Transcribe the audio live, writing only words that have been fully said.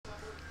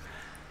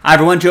Hi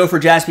everyone, Joe for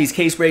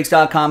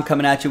JaspysCaseBreaks.com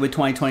coming at you with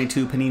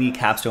 2022 Panini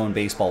Capstone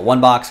Baseball.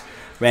 One box,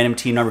 random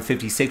team number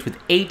 56 with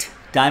 8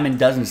 diamond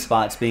dozen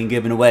spots being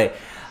given away.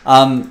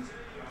 The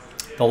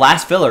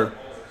last filler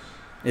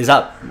is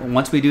up.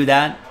 Once we do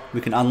that,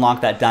 we can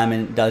unlock that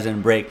diamond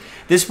dozen break.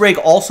 This break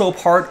also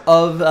part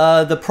of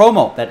the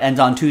promo that ends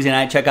on Tuesday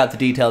night. Check out the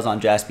details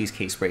on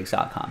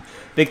JaspysCaseBreaks.com.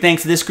 Big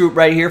thanks to this group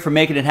right here for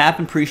making it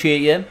happen.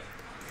 Appreciate you.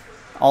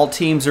 All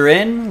teams are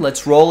in.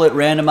 Let's roll it.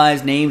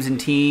 Randomize names and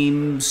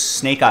teams.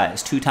 Snake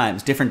eyes 2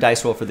 times. Different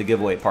dice roll for the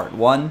giveaway part.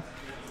 1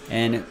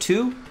 and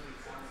 2.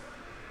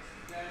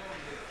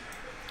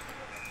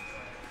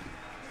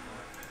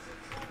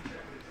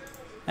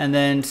 And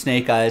then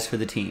snake eyes for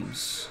the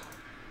teams.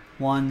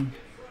 1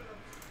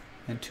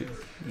 and 2.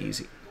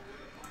 Easy.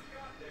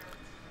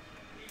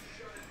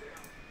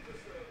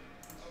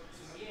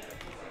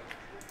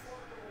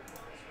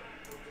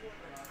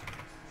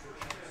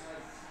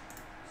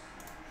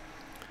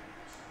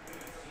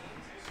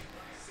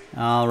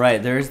 All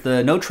right, there's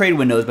the no trade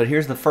windows, but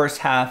here's the first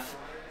half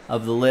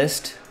of the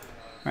list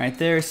right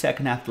there.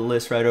 Second half of the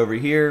list right over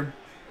here.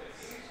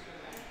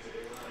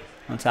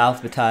 Let's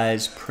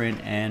alphabetize, print,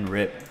 and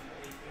rip.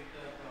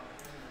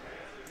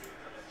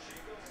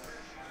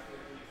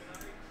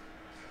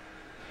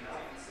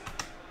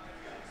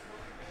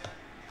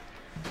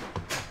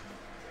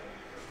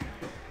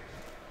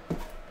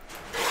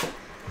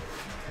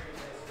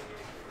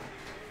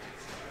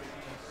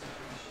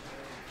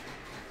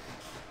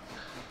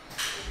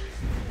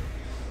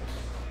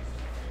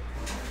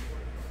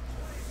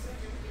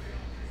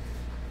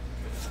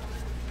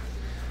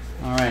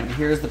 All right,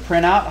 here's the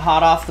printout,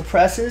 hot off the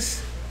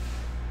presses.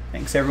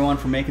 Thanks everyone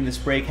for making this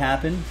break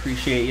happen.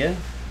 Appreciate you.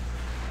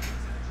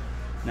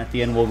 And at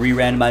the end, we'll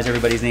re-randomize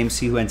everybody's names,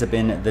 see who ends up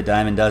in the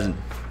diamond dozen.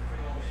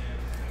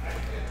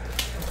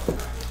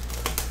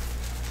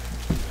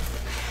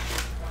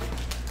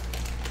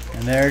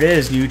 And there it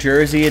is, New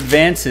Jersey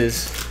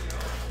advances.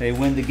 They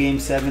win the Game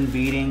 7,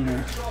 beating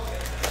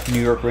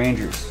New York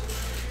Rangers.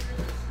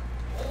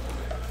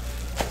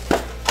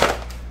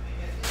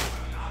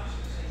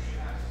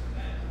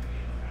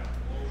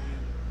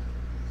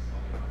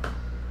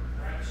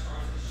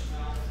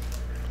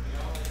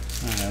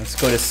 Let's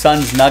go to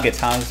Suns Nuggets.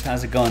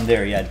 How's it going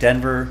there? Yeah,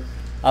 Denver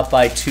up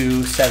by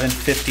 2,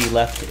 7:50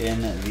 left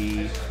in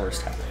the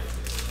first half.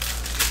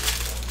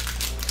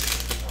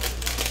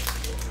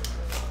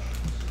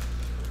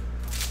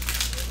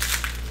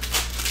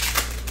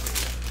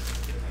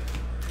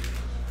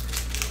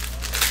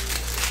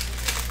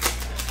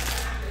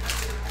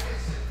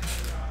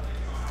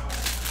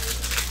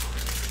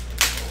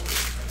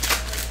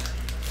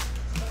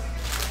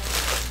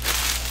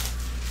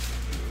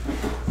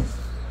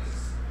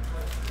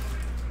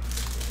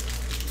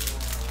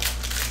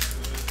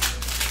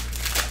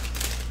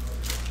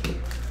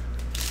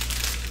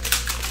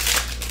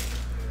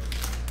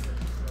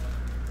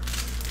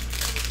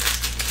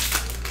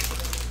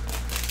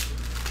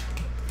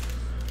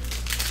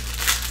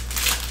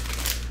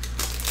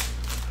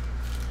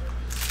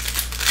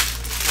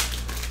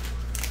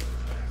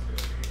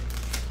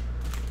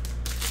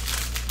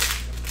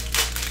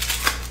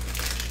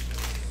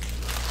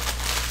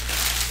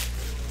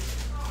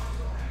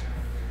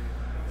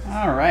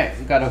 All right,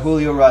 we've got a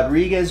Julio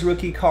Rodriguez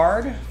rookie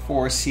card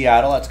for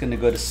Seattle. That's going to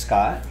go to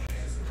Scott.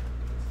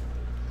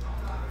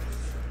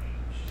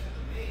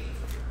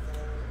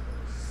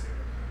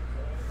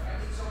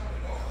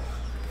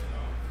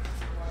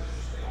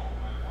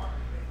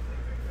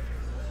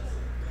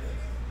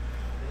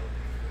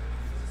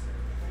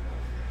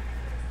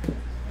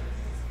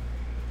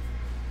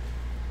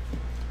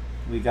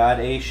 We got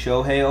a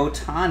Shohei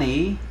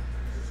Ohtani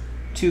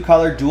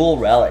 2-color dual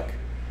relic.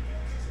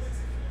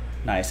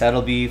 Nice.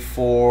 That'll be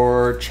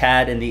for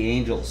Chad and the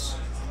Angels.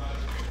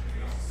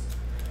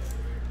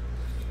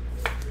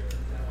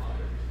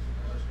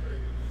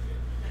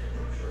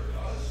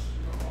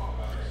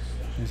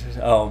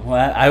 Oh,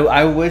 well,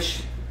 I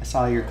wish I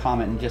saw your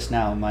comment just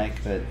now,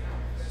 Mike, but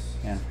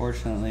yeah,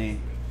 unfortunately,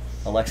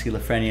 Alexi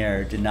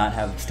Lafreniere did not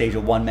have stage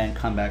a one-man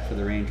comeback for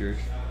the Rangers,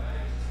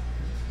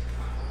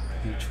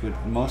 which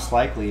would most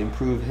likely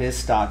improve his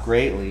stock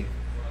greatly,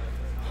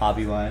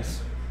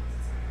 hobby-wise.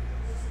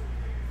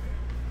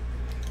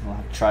 We'll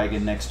have to try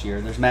again next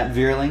year. There's Matt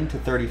Vierling to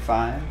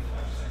 35.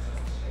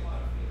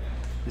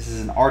 This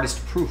is an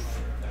artist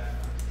proof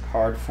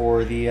card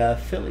for the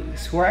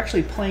Phillies, who are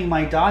actually playing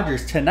my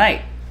Dodgers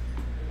tonight.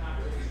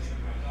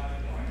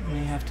 I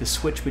may have to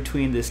switch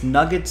between this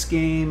Nuggets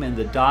game and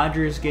the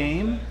Dodgers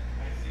game.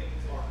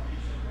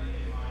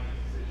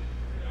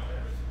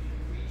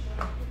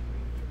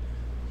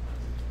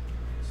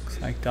 Looks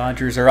like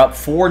Dodgers are up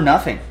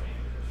 4-0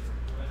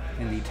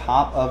 in the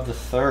top of the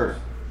third.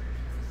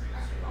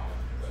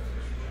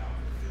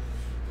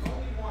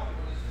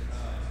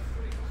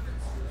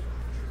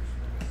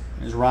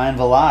 There's Ryan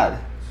Vilade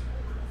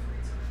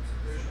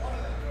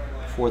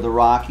for the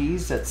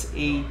Rockies. That's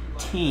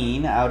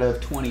 18 out of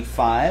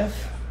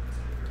 25.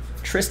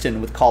 Tristan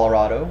with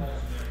Colorado.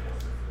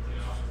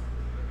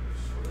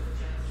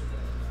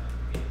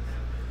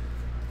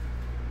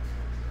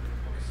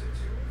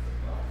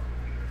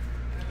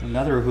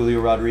 Another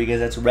Julio Rodriguez.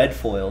 That's red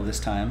foil this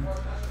time.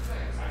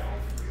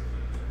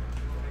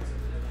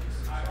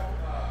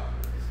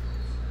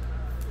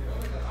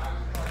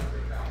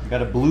 We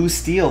got a blue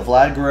steel,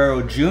 Vlad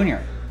Guerrero Jr.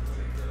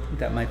 I think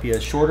that might be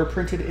a shorter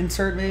printed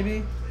insert,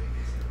 maybe.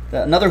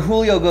 Another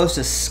Julio goes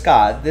to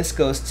Scott. This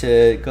goes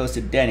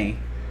to Denny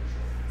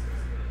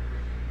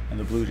and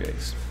the Blue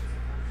Jays.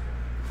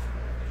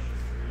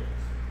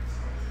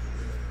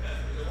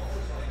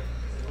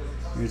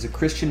 Here's a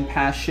Christian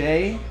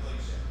Pache.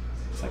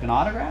 It's like an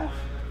autograph.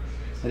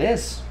 It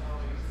is.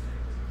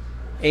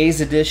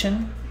 A's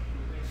edition.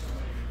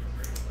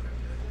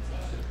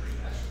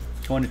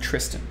 Going to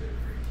Tristan.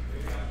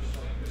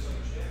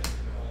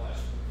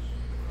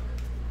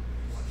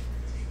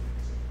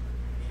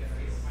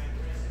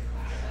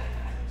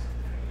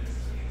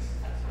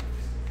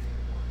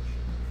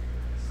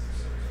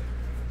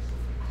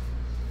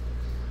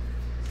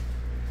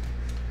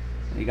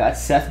 You got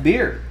Seth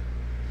Beer.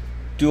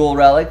 Dual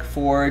relic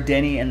for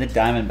Denny and the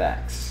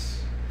Diamondbacks.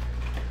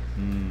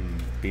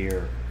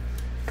 Beer.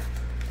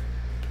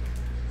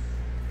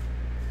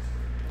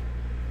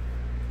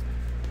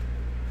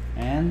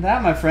 And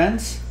that, my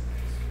friends,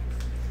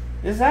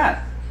 is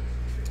that.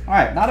 All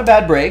right, not a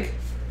bad break.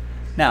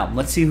 Now,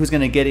 let's see who's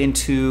going to get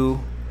into,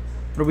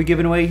 what are we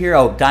giving away here?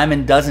 Oh,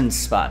 Diamond Dozen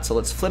spot. So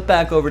let's flip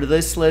back over to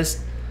this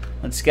list.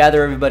 Let's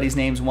gather everybody's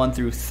names 1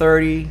 through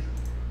 30.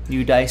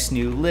 New dice,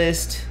 new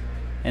list.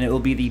 And it will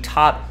be the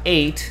top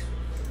 8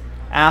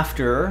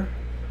 after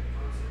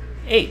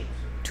 8.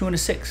 2 and a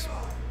 6.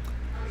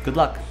 Good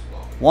luck.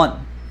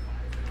 1,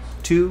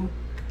 2,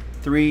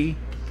 3,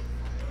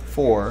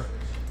 4,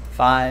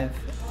 5,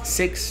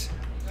 6,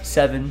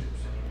 7,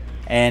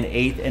 and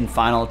 8th and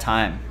final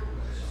time.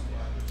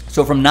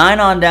 So from 9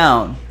 on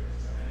down,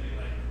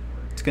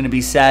 it's going to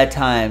be sad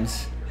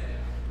times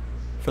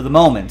for the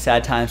moment.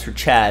 Sad times for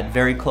Chad.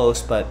 Very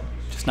close, but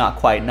just not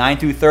quite. 9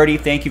 through 30,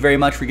 thank you very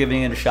much for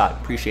giving it a shot.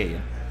 Appreciate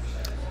you.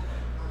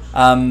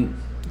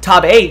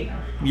 Top 8,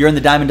 you're in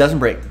the Diamond Dozen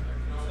break.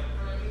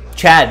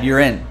 Chad, you're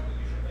in.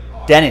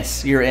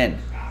 Dennis, you're in.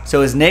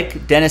 So is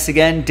Nick, Dennis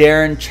again,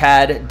 Darren,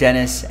 Chad,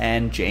 Dennis,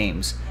 and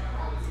James.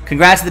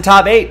 Congrats to the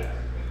top 8.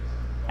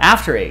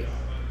 After 8.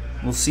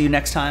 We'll see you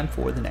next time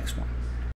for the next one.